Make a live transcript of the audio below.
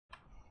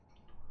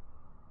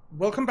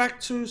Welcome back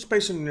to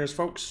Space Engineers,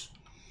 folks.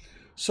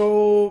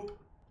 So,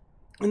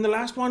 in the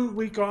last one,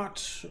 we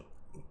got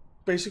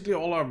basically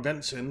all our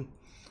vents in,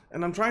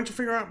 and I'm trying to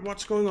figure out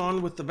what's going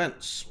on with the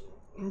vents.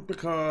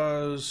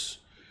 Because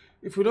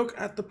if we look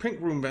at the pink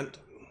room vent,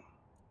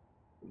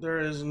 there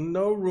is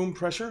no room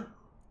pressure,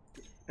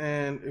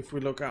 and if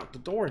we look out the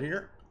door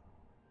here,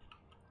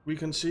 we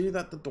can see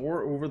that the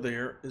door over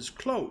there is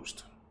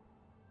closed,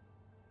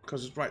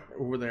 because it's right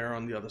over there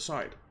on the other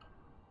side.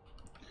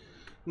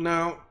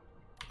 Now,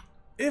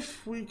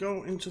 if we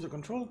go into the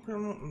control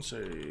panel and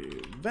say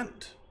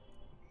vent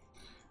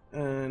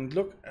and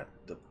look at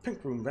the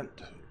pink room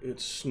vent,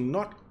 it's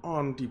not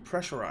on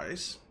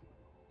depressurize.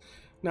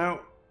 Now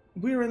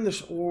we're in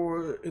this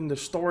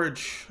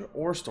storage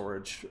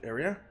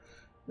area.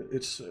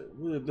 It's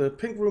the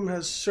pink room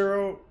has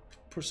 0%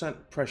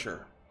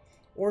 pressure.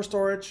 Ore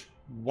storage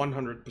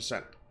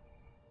 100%.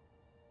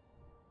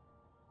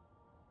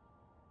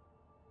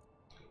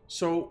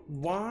 So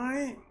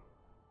why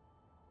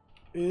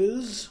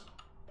is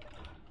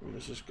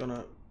this is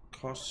gonna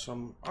cost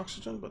some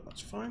oxygen, but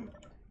that's fine.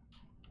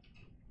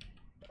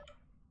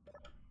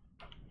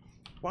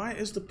 Why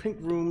is the pink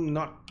room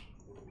not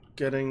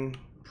getting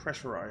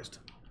pressurized?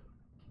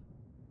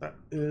 That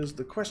is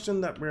the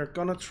question that we're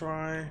gonna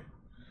try,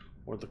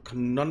 or the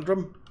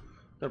conundrum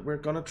that we're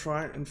gonna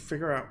try and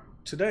figure out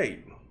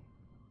today.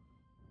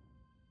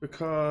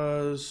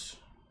 Because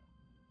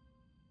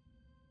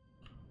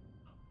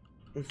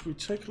if we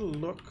take a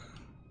look,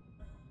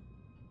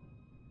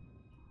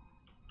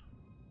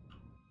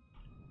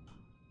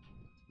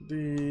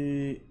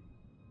 the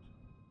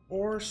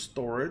ore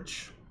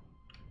storage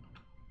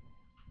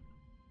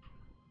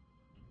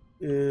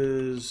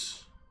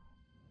is,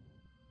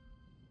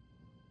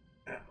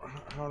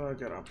 how do I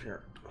get up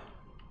here?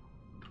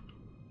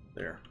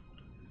 There.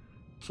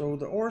 So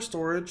the ore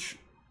storage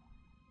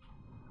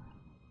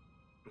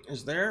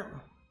is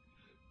there,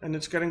 and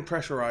it's getting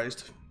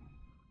pressurized.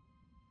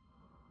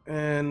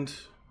 And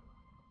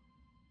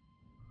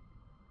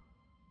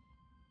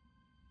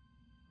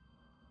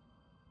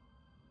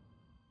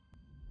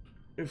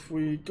if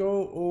we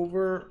go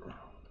over,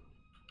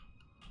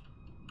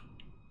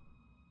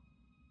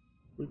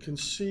 we can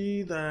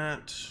see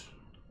that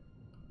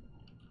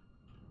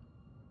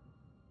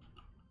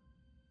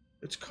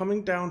it's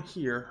coming down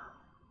here,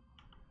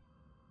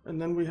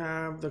 and then we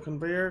have the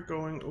conveyor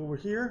going over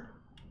here.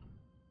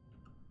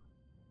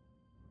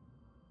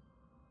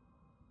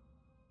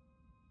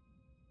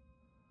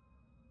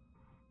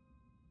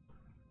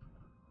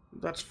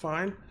 That's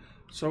fine.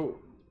 So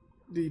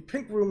the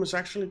pink room is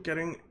actually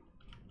getting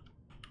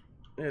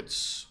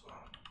its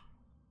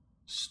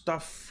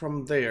stuff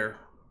from there.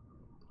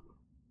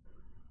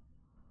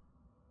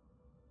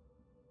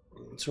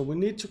 So we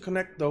need to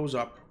connect those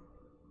up,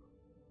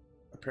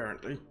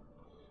 apparently.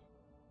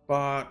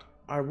 But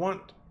I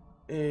want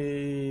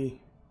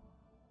a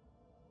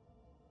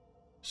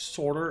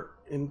sorter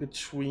in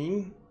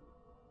between.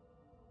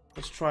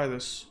 Let's try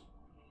this.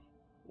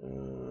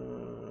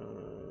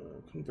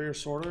 Conveyor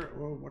sorter.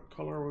 Well, what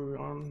color are we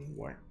on?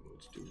 White.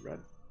 Let's do red.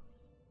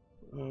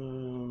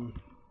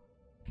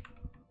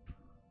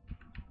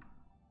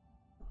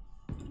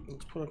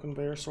 Let's put a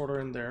conveyor sorter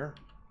in there.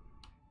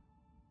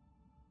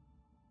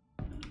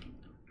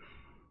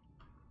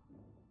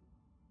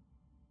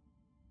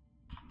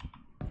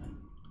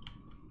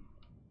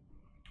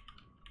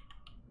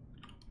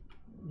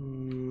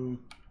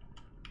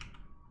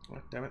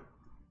 Oh, damn it.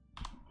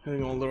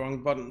 Hitting all the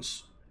wrong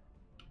buttons.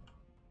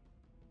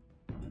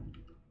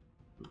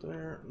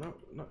 There. No,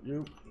 not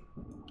you.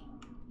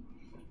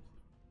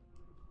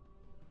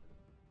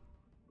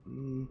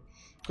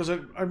 Because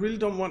I really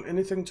don't want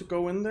anything to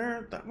go in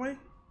there that way,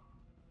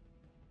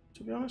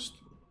 to be honest.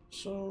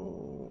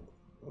 So,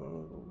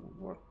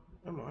 what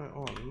am I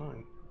on?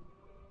 9.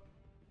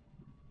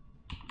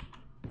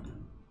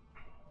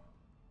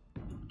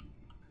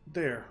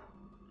 There.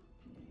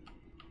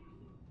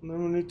 And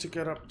then we need to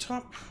get up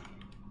top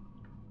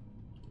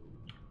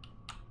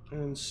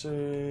and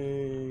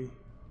say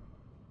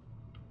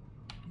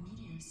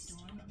meteor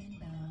storm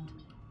inbound.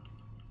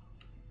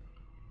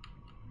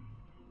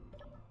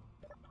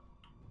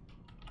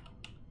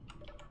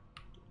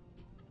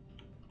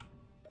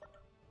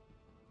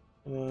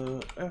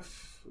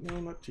 F, no,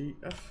 not G,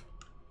 F.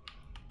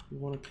 We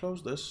want to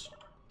close this.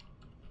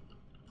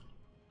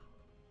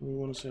 We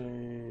want to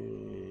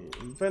say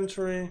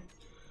inventory,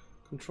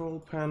 control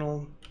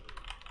panel,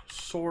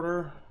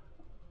 sorter.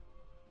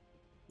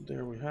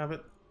 There we have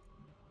it.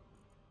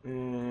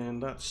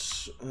 And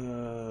that's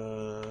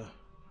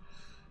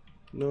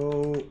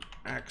no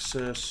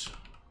access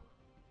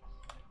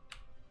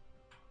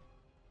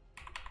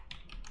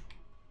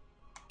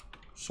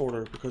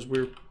sorter, because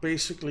we're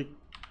basically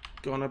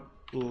gonna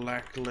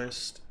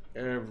blacklist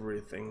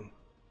everything.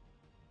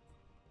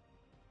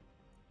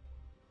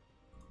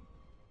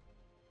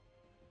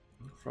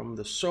 From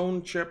the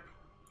zone chip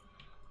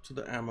to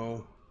the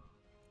ammo.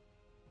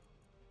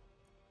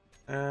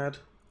 Add.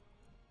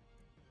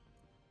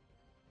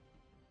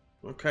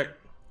 Okay.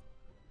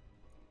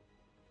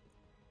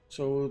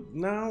 So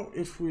now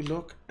if we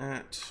look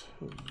at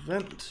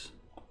vent,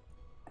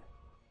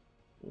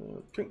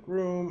 pink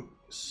room,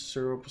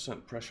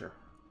 0% pressure.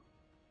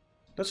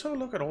 Let's have a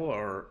look at all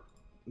our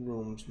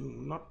rooms.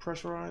 Not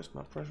pressurized,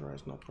 not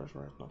pressurized, not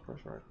pressurized, not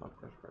pressurized, not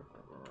pressurized.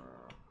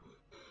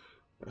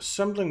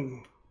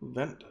 Assembling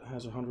vent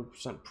has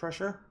 100%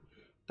 pressure.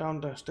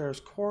 Down the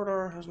stairs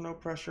corridor has no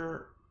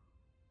pressure.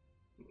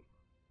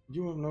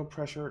 You have no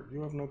pressure,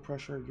 you have no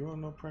pressure, you have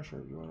no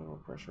pressure, you have no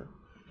pressure.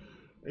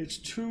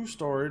 H2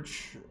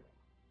 storage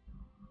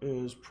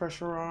is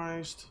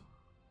pressurized.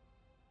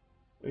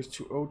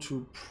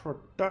 H2O2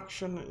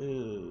 production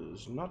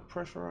is not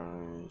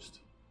pressurized.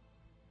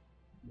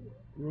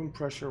 Room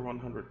pressure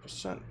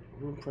 100%.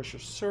 Room pressure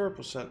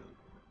 0%.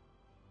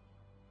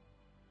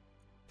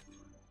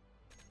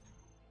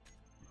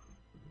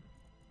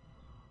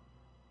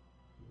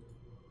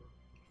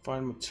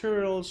 Fine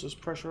materials is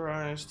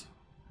pressurized.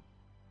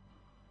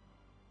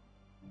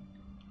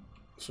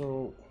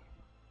 So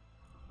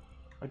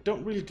I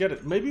don't really get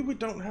it. Maybe we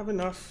don't have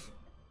enough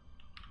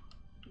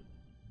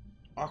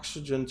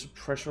oxygen to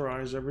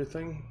pressurize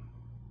everything.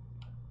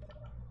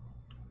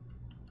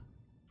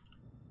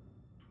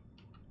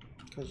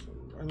 Because,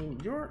 I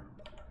mean,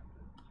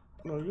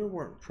 you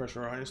weren't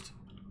pressurized.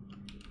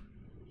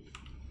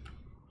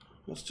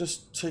 Let's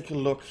just take a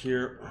look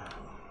here.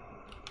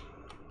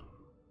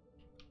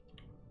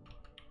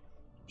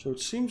 So it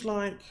seems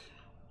like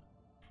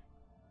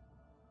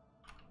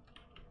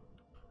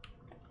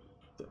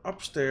the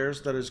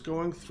upstairs that is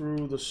going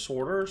through the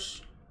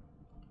sorters,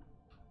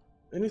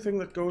 anything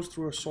that goes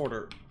through a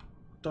sorter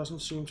doesn't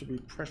seem to be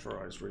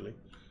pressurized really.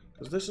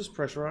 Because this is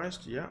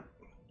pressurized, yeah.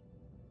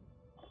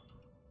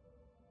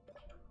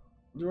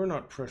 You're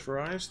not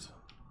pressurized.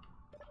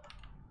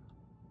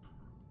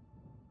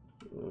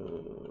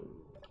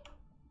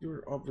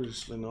 You're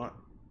obviously not.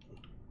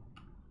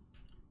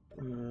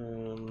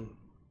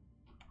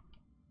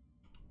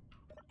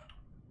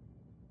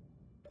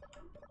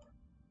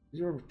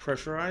 You're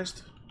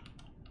pressurized.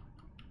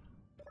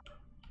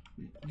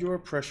 You're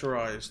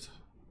pressurized.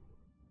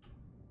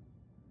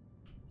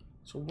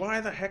 So why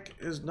the heck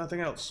is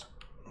nothing else?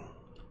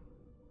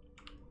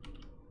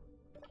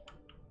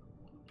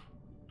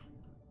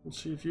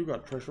 Let's see if you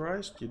got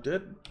pressurized. You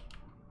did.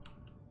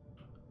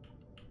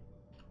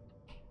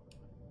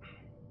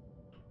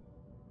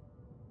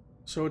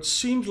 So it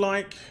seems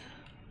like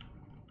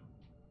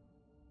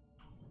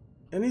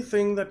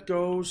anything that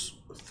goes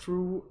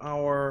through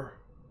our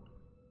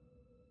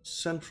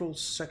central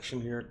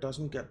section here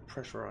doesn't get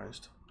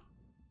pressurized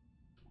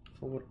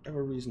for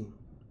whatever reason.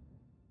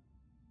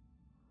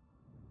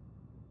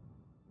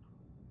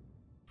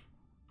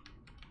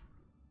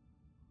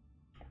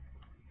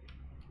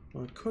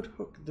 I could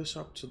hook this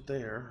up to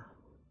there.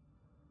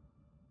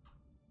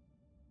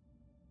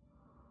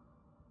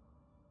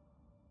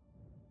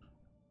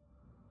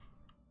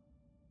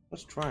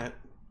 Let's try it.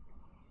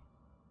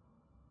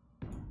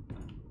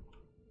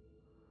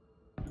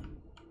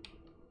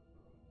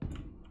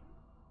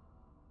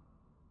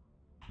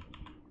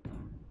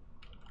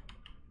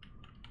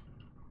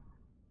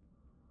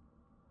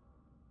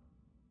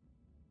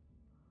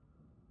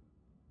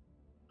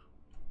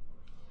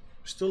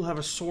 Still have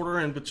a sorter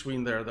in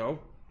between there though.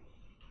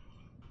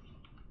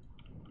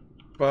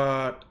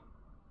 But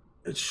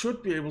it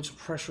should be able to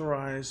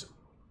pressurize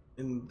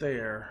in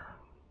there.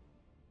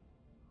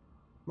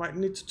 Might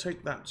need to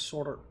take that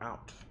sorter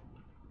out.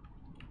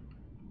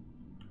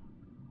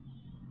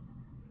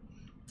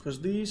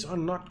 Because these are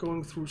not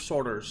going through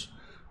sorters.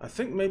 I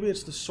think maybe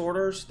it's the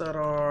sorters that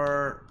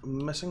are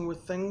messing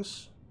with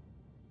things.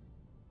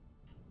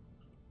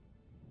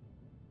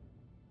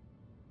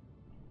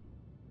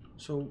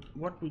 So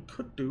what we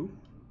could do,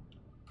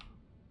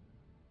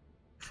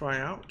 try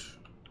out,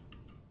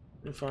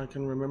 if I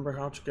can remember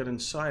how to get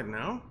inside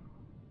now.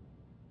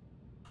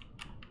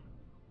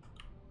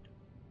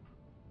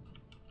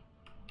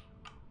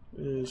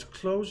 Is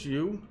close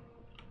you.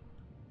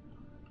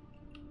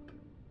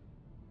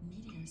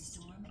 Meteor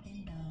storm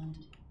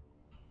inbound.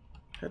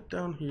 Head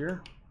down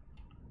here.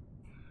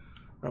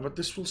 But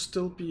this will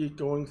still be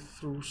going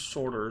through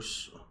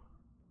sorters.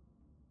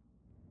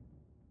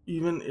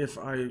 Even if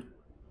I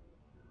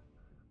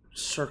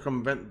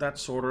circumvent that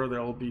sorter,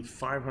 there will be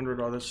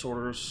 500 other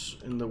sorters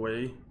in the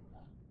way.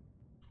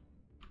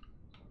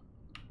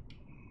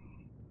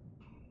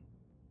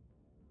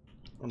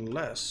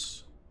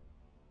 Unless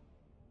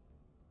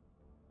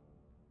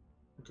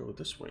I go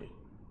this way.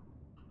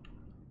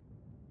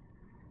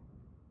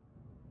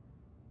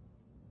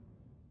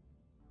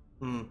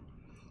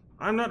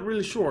 I'm not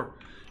really sure.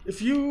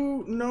 If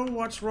you know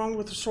what's wrong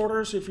with the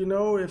sorters, if you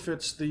know if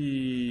it's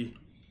the,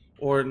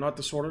 or not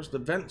the sorters, the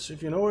vents,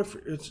 if you know if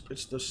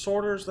it's the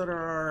sorters that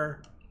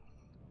are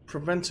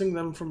preventing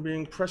them from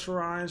being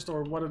pressurized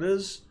or what it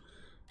is,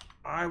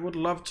 I would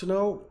love to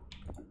know.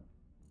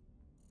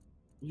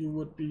 You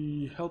would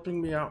be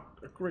helping me out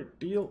a great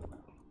deal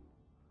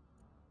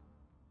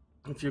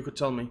if you could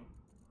tell me.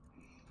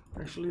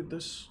 Actually,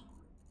 this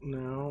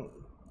now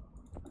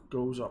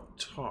goes up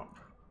top.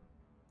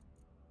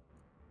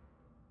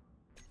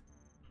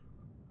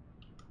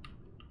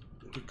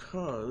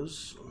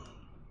 because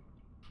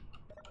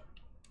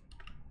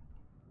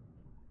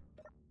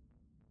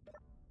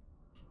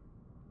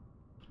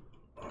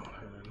I'll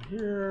head in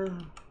here.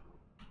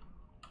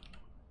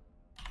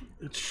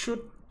 It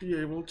should be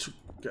able to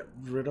get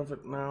rid of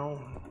it now,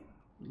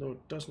 though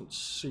it doesn't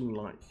seem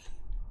like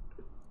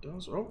it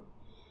does. Oh,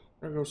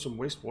 there goes some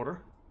wastewater.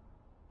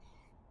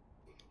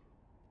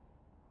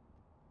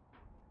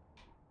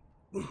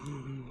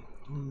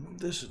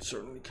 This it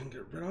certainly can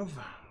get rid of.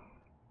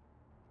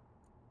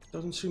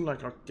 Doesn't seem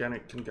like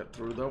organic can get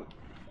through though.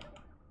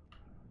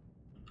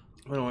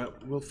 Anyway,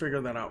 we'll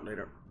figure that out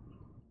later.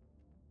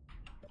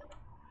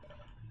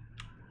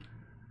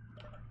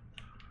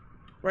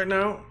 Right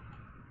now,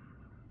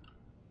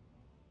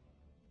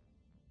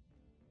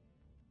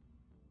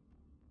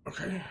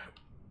 okay,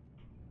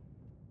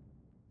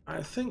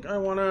 I think I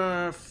want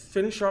to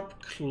finish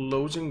up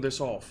closing this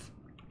off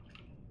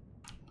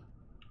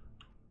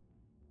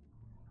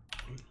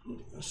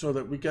so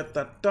that we get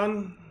that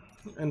done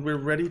and we're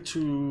ready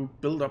to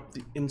build up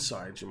the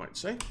insides, you might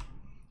say,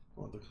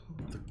 or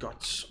the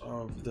guts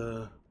of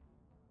the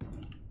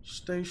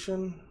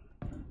station.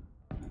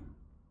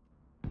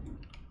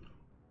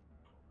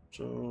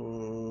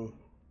 So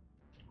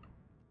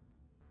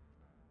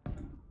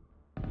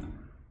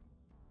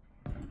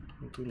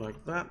we'll do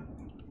like that,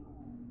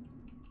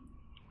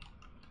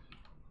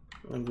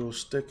 and we'll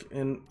stick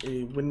in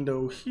a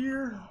window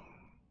here.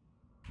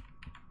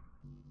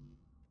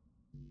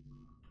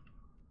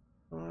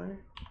 All right.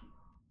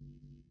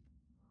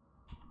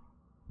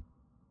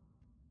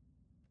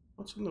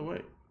 What's in the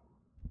way?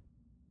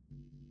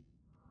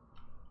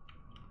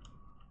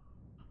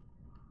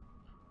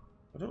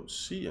 I don't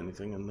see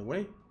anything in the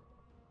way.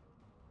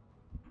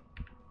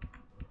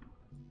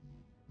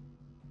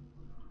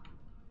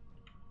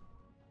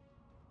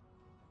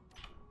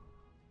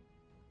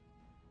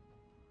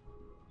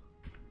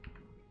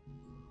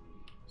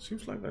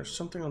 Seems like there's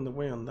something on the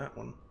way on that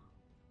one.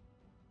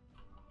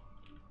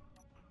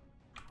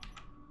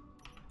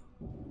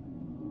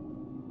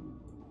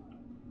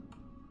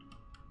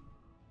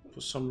 For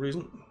some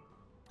reason.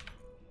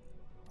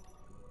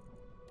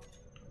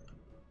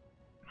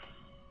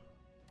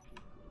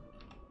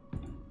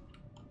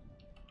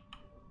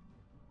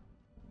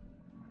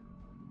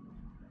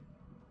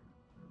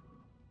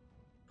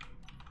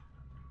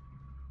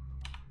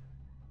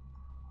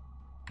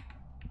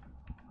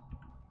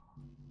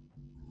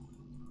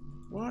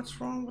 What's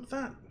wrong with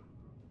that?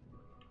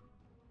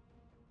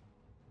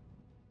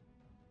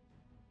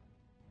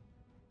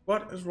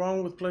 What is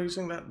wrong with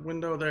placing that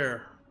window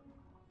there?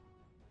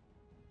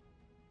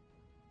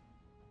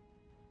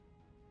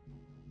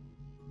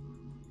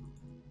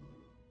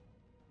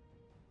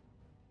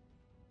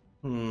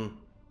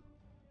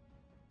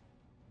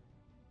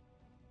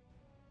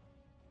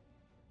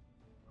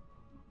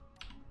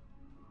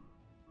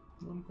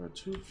 One by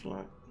two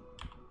flat.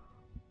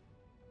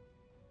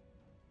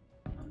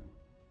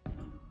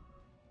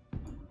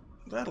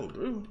 That'll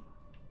do.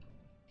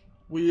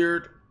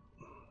 Weird.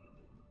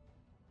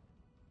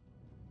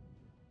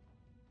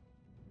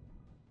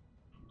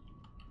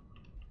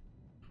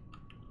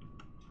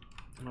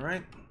 All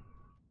right.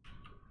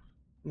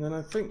 And then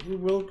I think we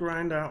will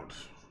grind out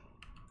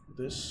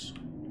this.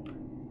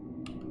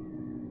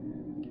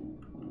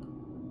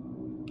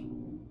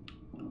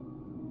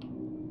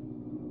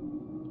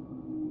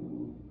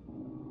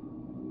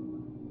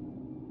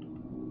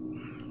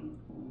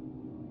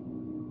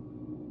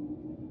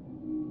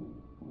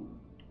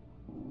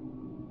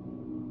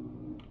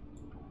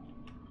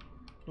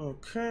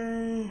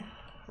 Okay,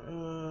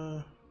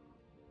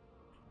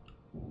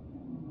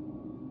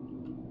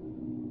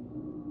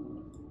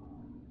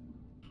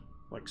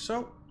 like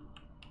so.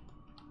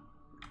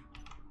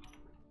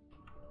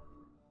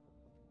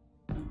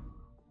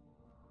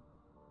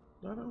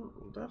 That'll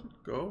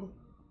go.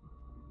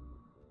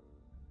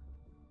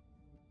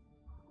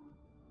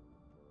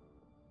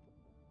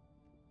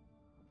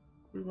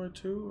 Three by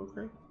two,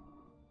 okay.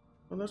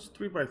 Well, that's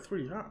 3 by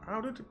 3.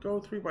 How did it go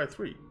 3 by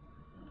 3?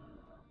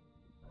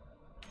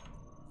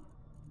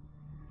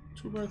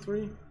 2 by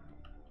 3?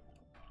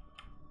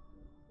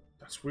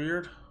 That's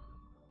weird.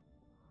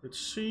 It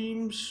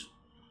seems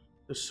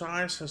the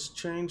size has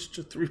changed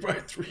to 3 by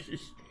 3,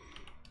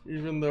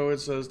 even though it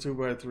says 2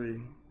 by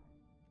 3.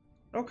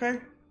 Okay,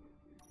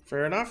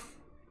 fair enough.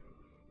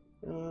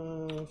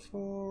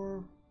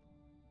 4.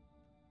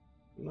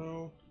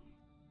 No.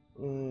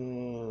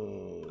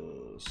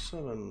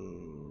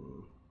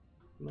 7.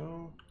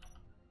 No.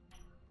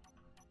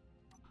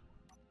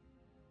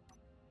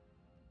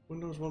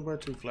 Windows 1 by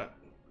 2 flat.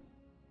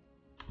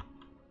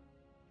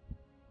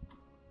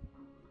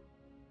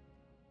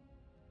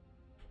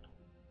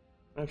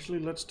 Actually,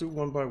 let's do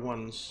 1 by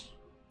 1s.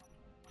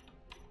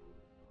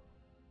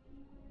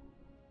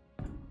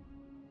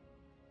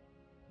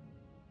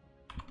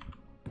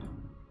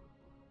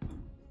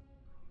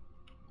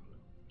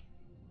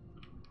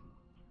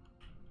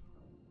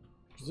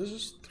 This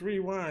is 3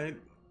 wide,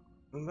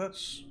 and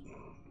that's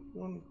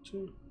 1,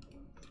 2,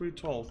 3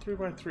 tall. 3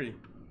 by 3.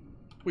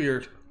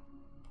 Weird.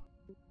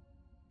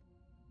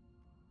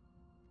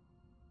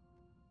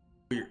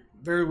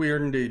 Very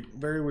weird indeed.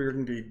 Very weird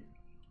indeed.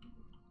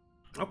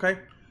 Okay.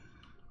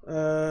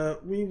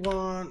 We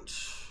want,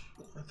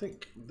 I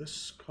think,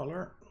 this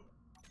color.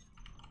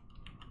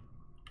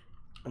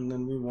 And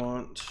then we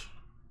want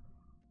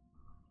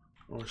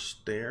our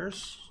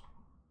stairs.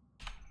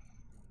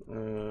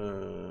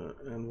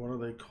 And what are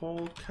they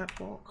called?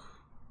 Catwalk?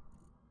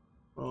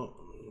 Well,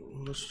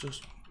 let's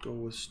just go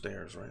with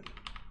stairs, right?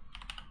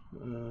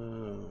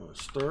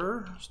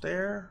 Stair.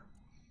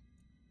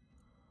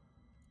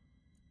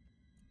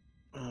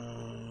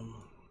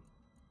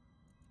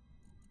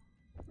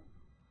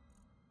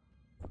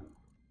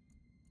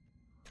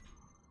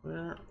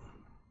 There.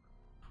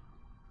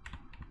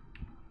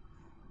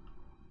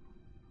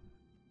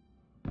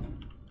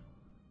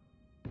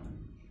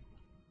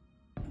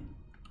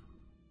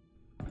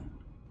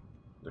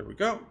 There we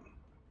go.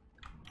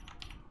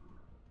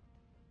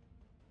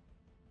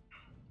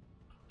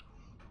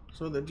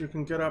 So that you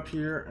can get up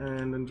here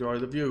and enjoy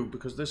the view,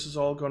 because this is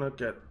all gonna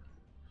get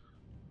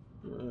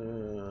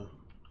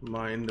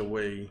mined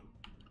away.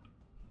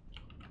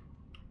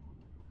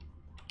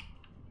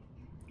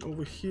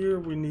 Over here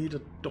we need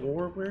a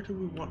door. Where do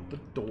we want the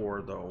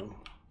door though?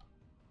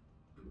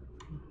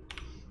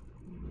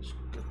 Let's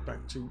get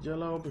back to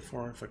yellow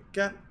before I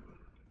forget.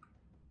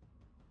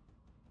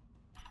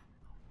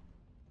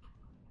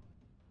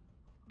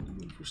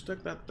 If we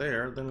stick that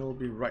there, then it'll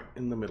be right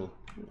in the middle.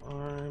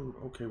 I'm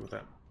okay with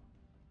that.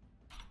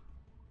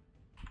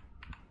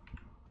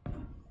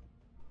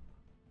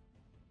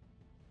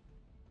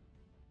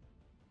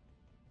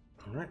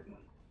 Alright.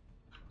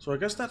 So I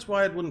guess that's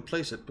why it wouldn't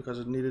place it, because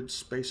it needed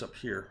space up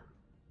here.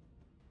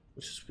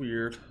 Which is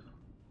weird.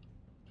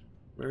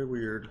 Very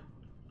weird.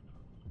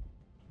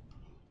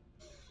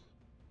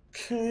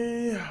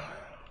 Okay.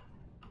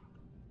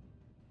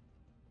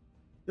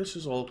 This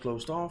is all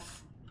closed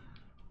off.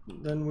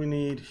 Then we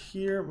need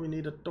here, we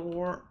need a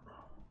door.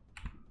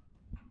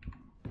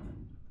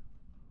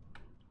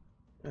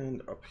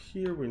 And up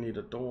here we need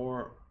a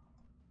door.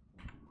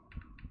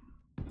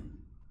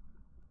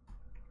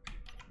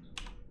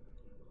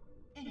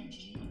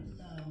 Energy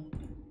low.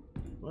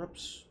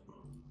 Whoops.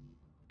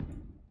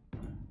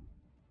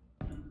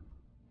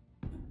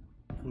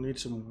 We need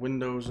some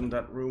windows in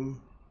that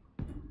room.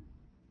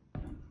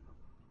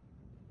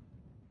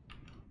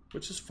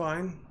 Which is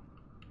fine.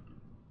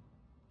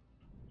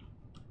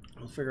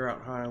 I'll figure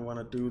out how I want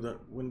to do the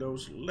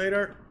windows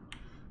later.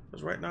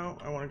 Because right now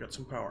I want to get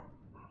some power.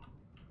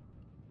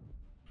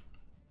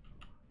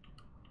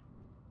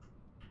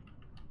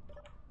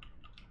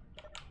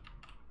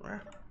 Ah.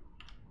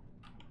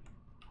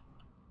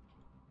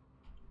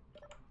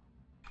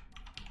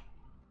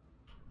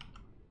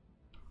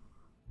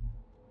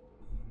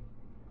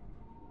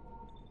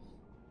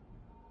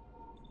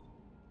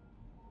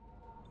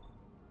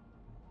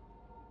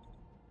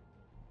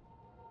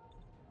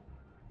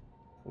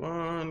 Come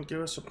on,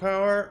 give us some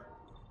power.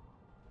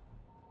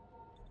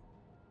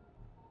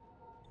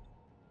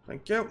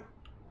 Thank you.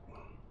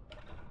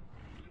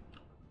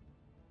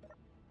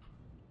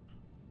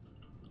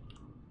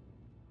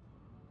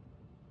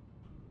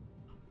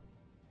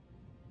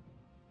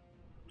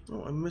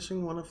 Oh, I'm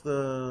missing one of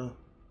the...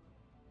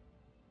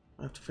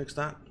 I have to fix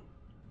that.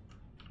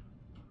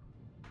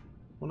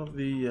 One of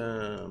the,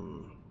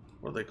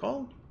 what are they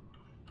called?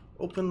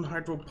 Open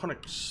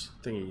hydroponics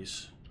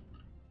thingies.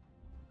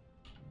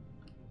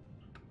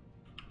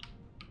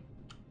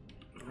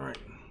 Alright.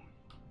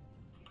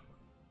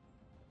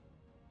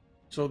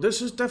 So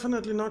this is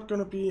definitely not going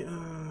to be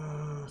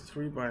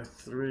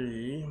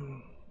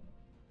 3x3.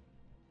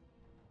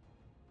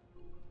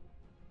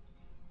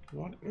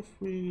 What if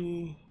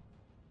we...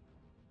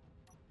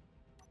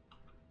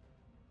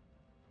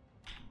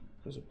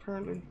 Because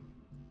apparently...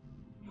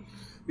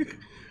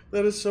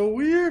 that is so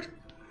weird!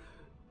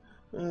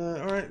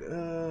 Alright,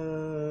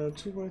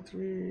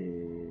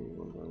 2x3,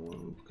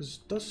 1x1.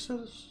 Because it does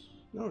says...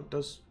 No, it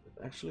does...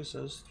 actually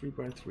says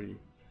 3x3,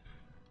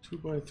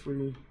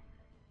 2x3,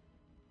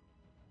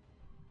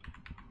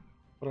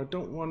 but I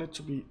don't want it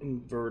to be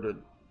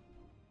inverted.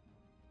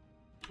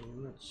 So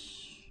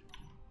let's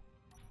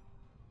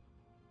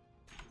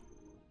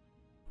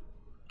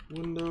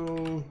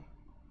window,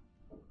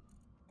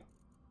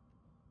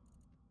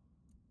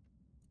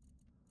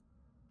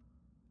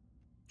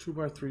 two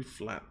by three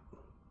flat.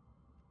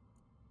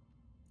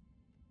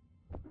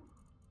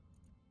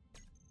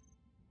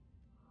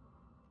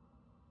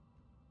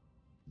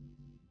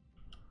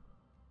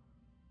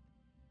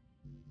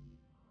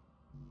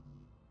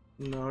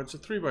 No, it's a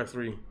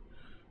 3x3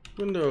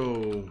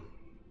 window.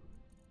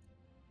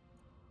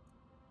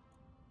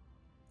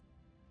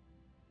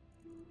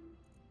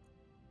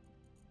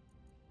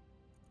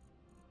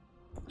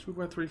 Two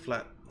by three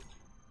flat.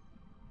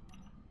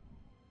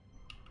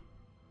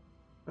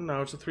 And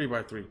now it's a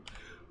 3x3.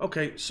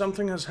 Okay,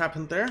 something has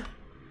happened there.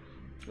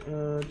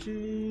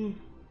 G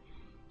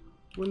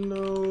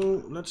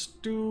window. Let's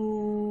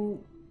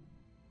do.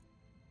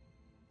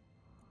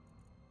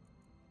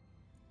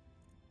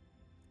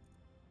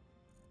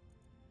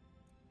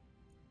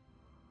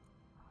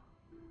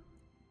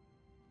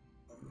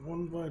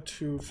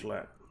 1x2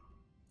 flat.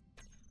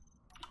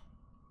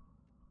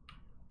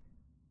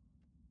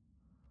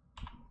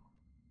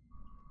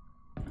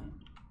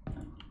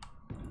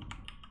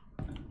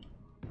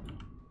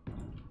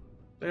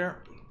 There.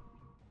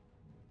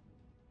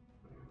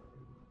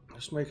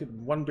 Just make it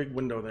one big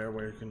window there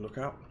where you can look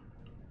out.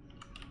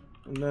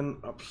 And then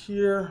up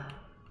here,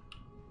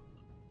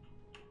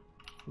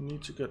 we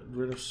need to get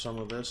rid of some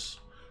of this.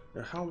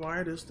 How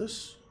wide is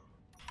this?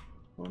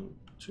 1,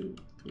 2,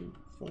 3,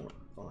 4,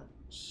 5,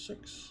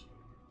 6.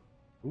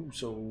 Ooh,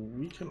 so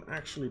we can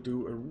actually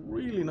do a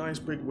really nice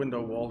big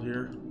window wall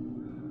here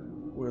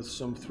with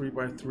some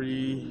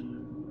 3x3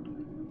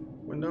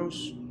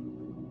 windows.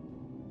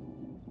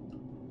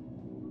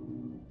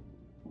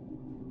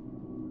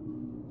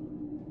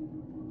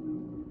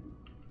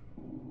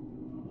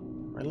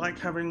 I like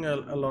having a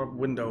lot of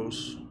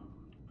windows.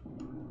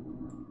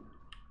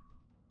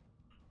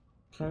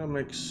 Kind of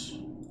makes...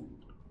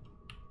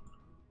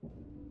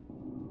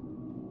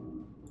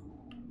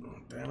 Oh,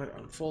 damn it,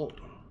 I'm full.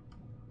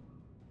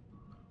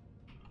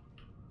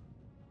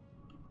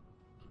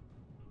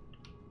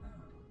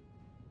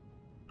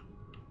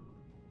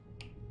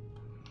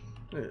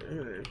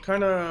 It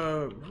kind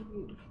of...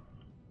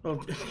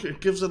 Well,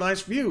 it gives a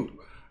nice view,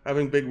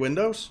 having big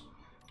windows.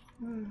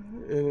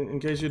 In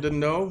case you didn't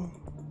know.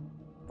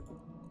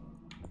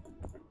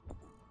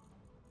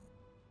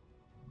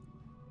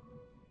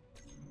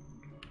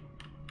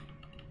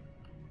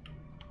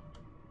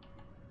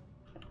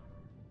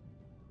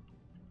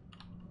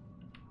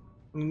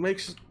 It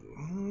makes it,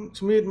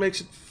 to me, it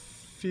makes it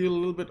feel a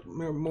little bit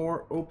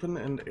more open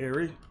and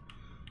airy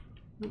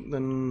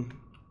than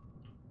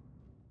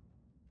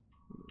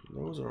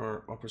those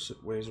are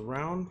opposite ways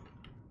around.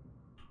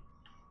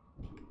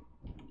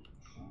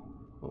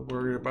 I'll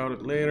worry about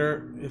it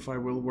later, if I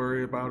will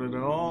worry about it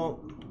at all.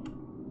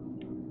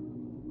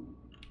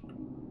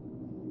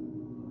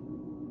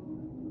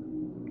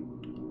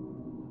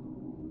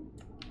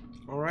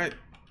 All right.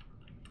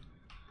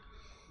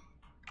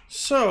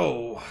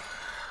 So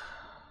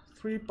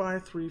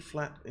 3x3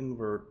 flat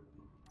invert.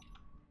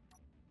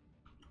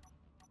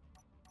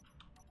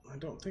 I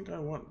don't think I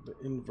want the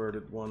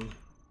inverted one.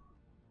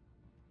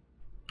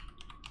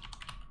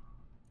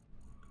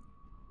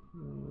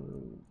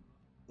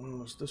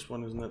 Well, it's this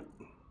one, isn't it?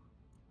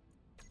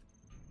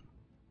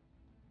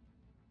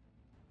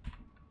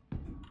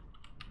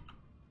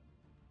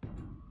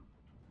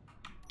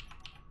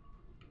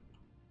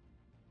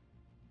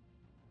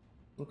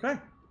 Okay.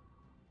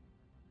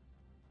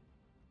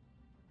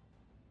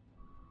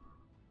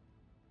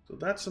 So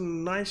that's a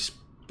nice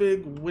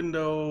big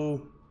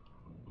window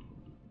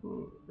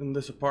in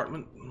this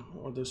apartment,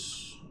 or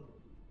this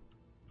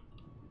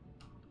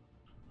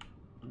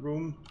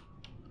room.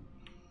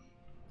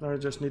 Now I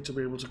just need to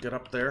be able to get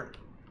up there.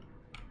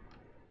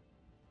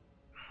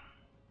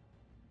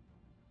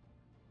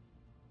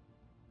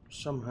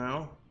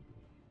 Somehow.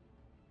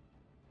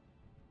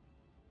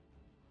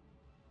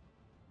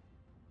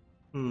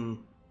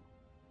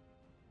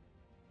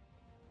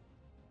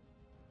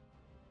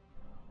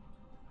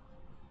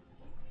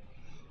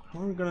 How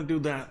are we gonna do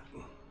that?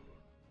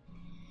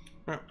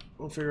 Alright,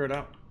 we'll figure it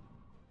out.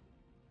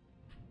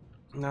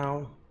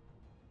 Now,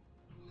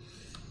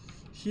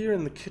 here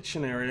in the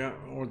kitchen area,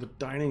 or the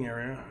dining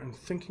area, I'm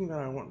thinking that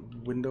I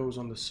want windows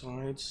on the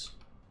sides.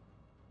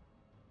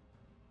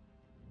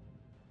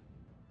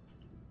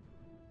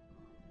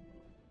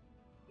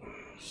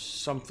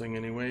 Something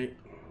anyway.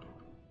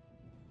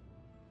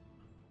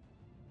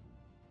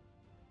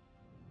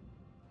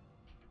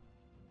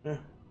 Yeah,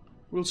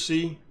 we'll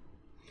see.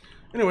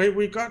 Anyway,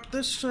 we got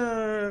this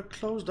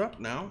closed up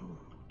now.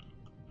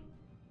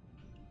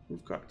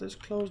 We've got this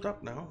closed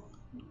up now,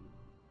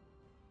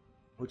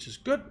 which is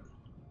good.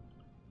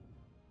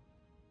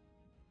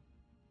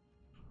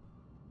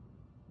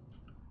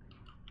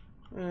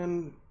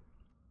 And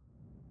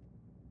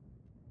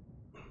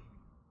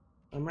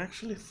I'm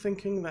actually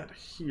thinking that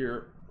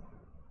here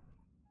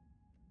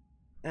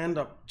and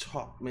up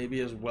top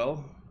maybe as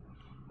well,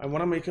 I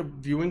want to make a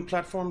viewing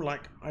platform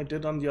like I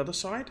did on the other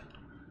side.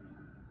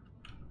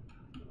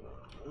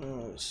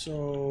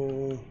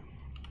 So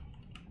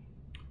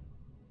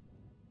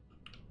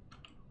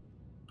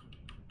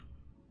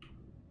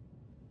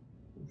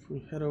if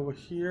we head over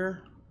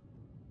here,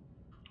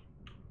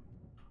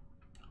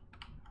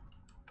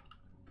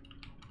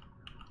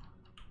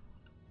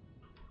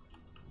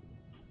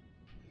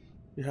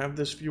 you have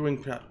this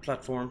viewing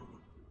platform.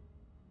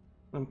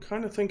 I'm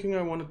kind of thinking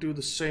I want to do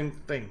the same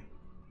thing.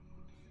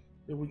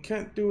 We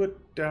can't do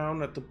it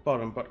down at the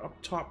bottom, but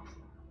up top,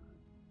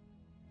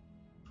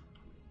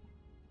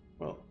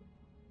 well,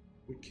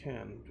 we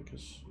can,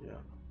 because, yeah.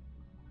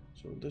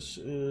 So this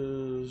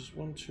is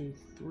 1, 2,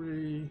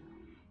 3.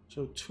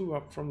 So 2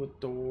 up from the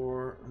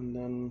door, and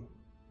then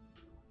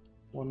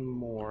 1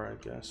 more, I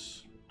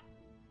guess.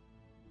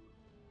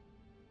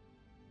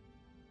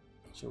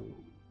 So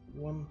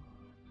 1,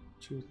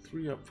 2,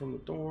 3 up from the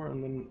door,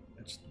 and then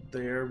it's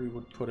there we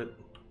would put it.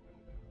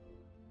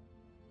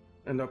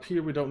 And up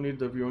here we don't need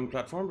the viewing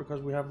platform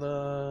because we have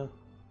the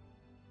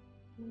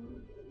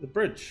the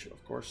bridge,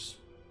 of course.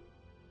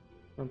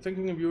 I'm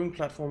thinking a viewing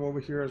platform over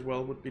here as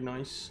well would be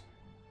nice.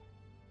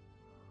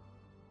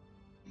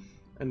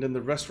 And in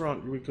the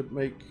restaurant, we could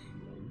make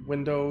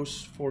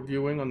windows for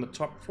viewing on the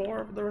top floor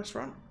of the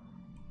restaurant.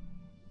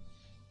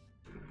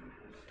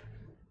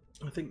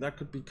 I think that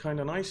could be kind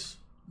of nice.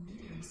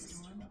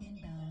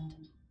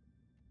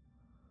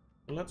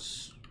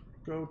 Let's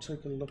go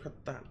take a look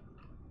at that.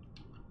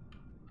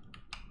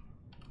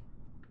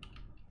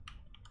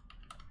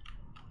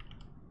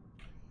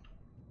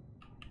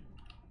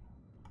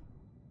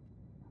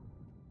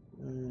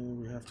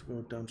 We have to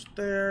go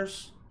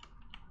downstairs.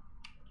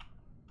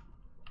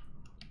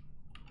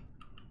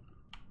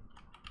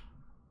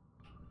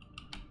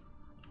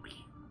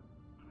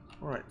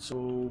 All right,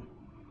 so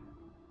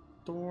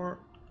door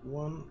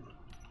 1,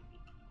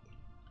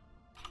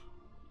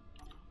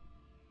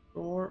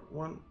 door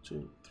 1,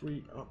 2,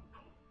 3 up.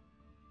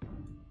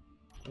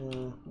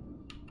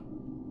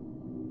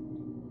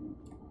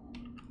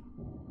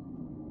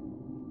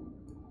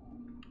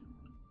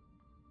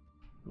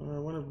 I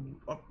want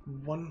to up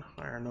one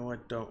higher. No, I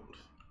don't.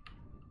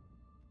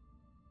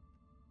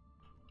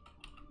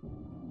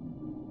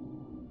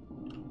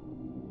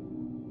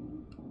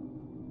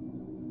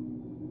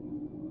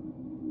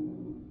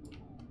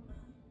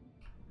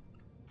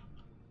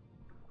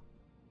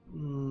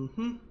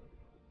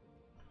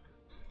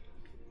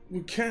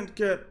 We can't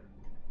get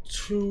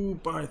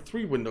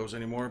 2x3 windows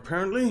anymore,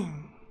 apparently.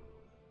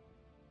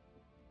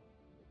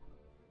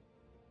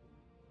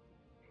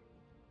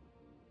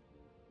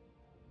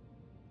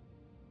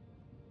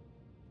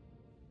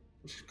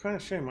 Which is kind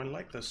of a shame. I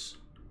like this.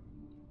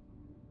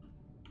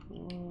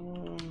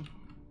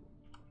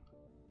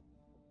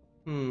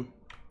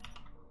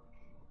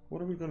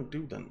 What are we gonna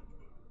do then?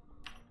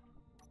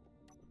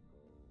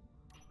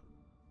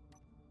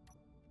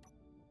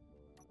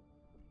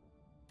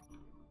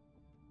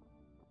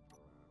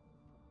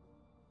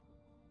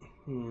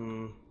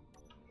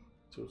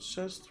 So it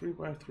says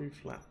 3x3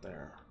 flat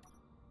there.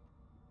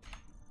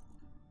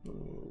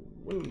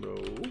 Window,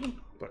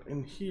 but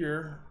in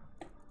here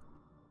it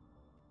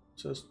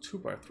says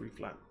 2x3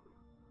 flat.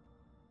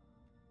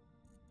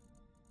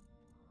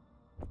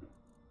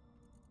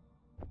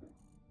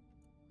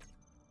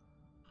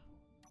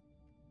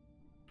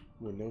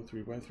 Window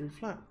 3x3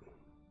 flat.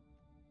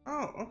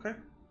 Oh, okay.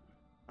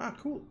 Ah,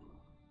 cool.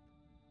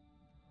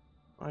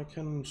 I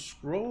can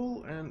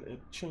scroll and it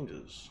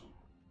changes.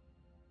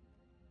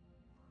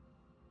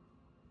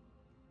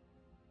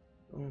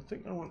 I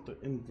think I want the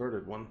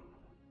inverted one.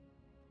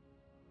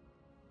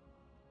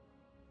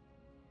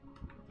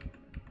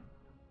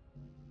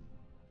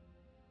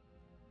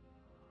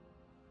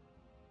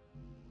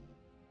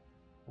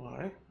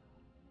 Why?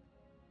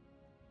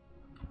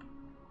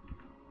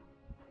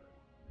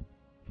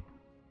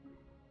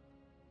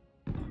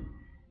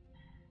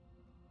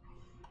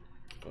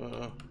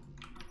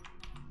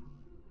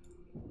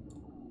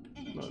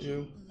 Not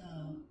you.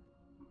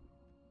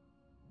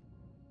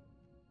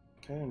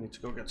 Okay, I need to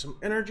go get some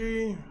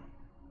energy.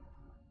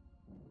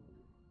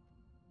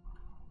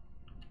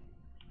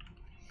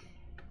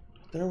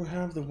 There we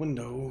have the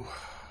window.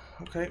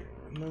 Okay,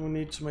 and then we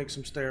need to make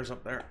some stairs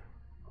up there.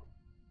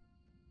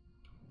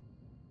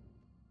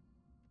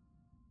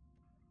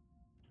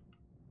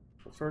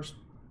 But first,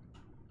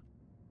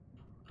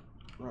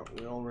 oh,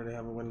 we already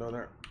have a window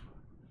there.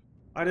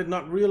 I did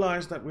not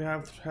realize that we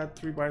have had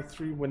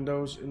 3x3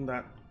 windows in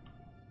that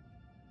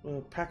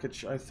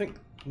package. I think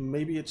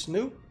maybe it's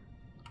new.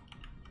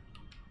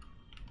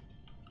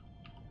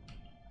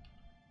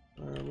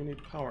 We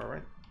need power,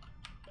 right?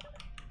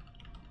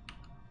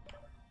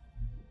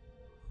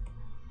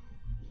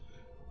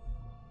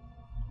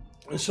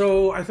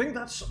 So I think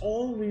that's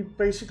all we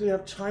basically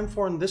have time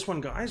for in this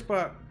one, guys.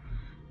 But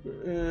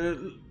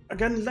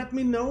again, let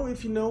me know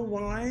if you know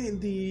why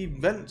the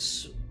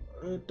vents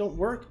don't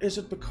work. Is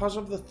it because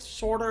of the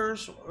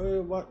sorters?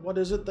 What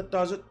is it that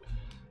does it?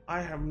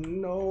 I have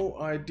no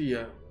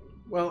idea.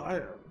 Well,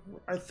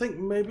 I think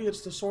maybe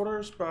it's the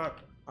sorters, but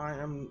I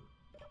am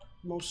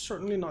most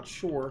certainly not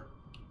sure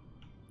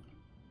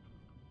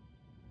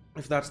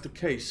if that's the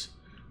case.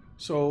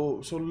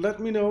 So let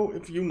me know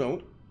if you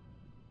know.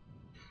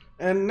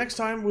 And next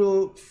time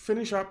we'll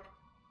finish up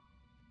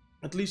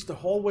at least the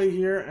hallway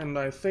here, and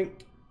I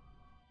think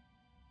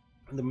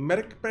the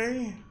medic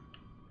bay.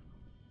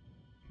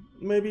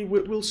 Maybe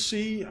we'll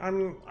see. I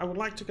would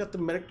like to get the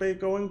medic bay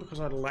going because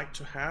I'd like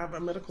to have a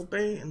medical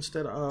bay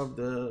instead of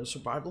the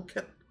survival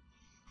kit.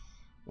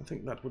 I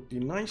think that would be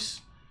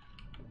nice.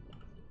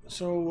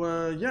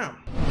 So yeah.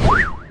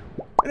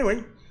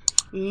 Anyway,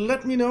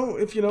 let me know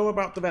if you know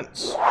about the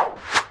vents.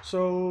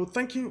 So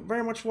thank you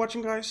very much for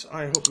watching, guys.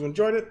 I hope you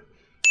enjoyed it.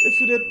 If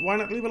you did, why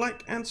not leave a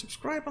like and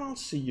subscribe, and I'll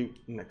see you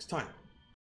next time.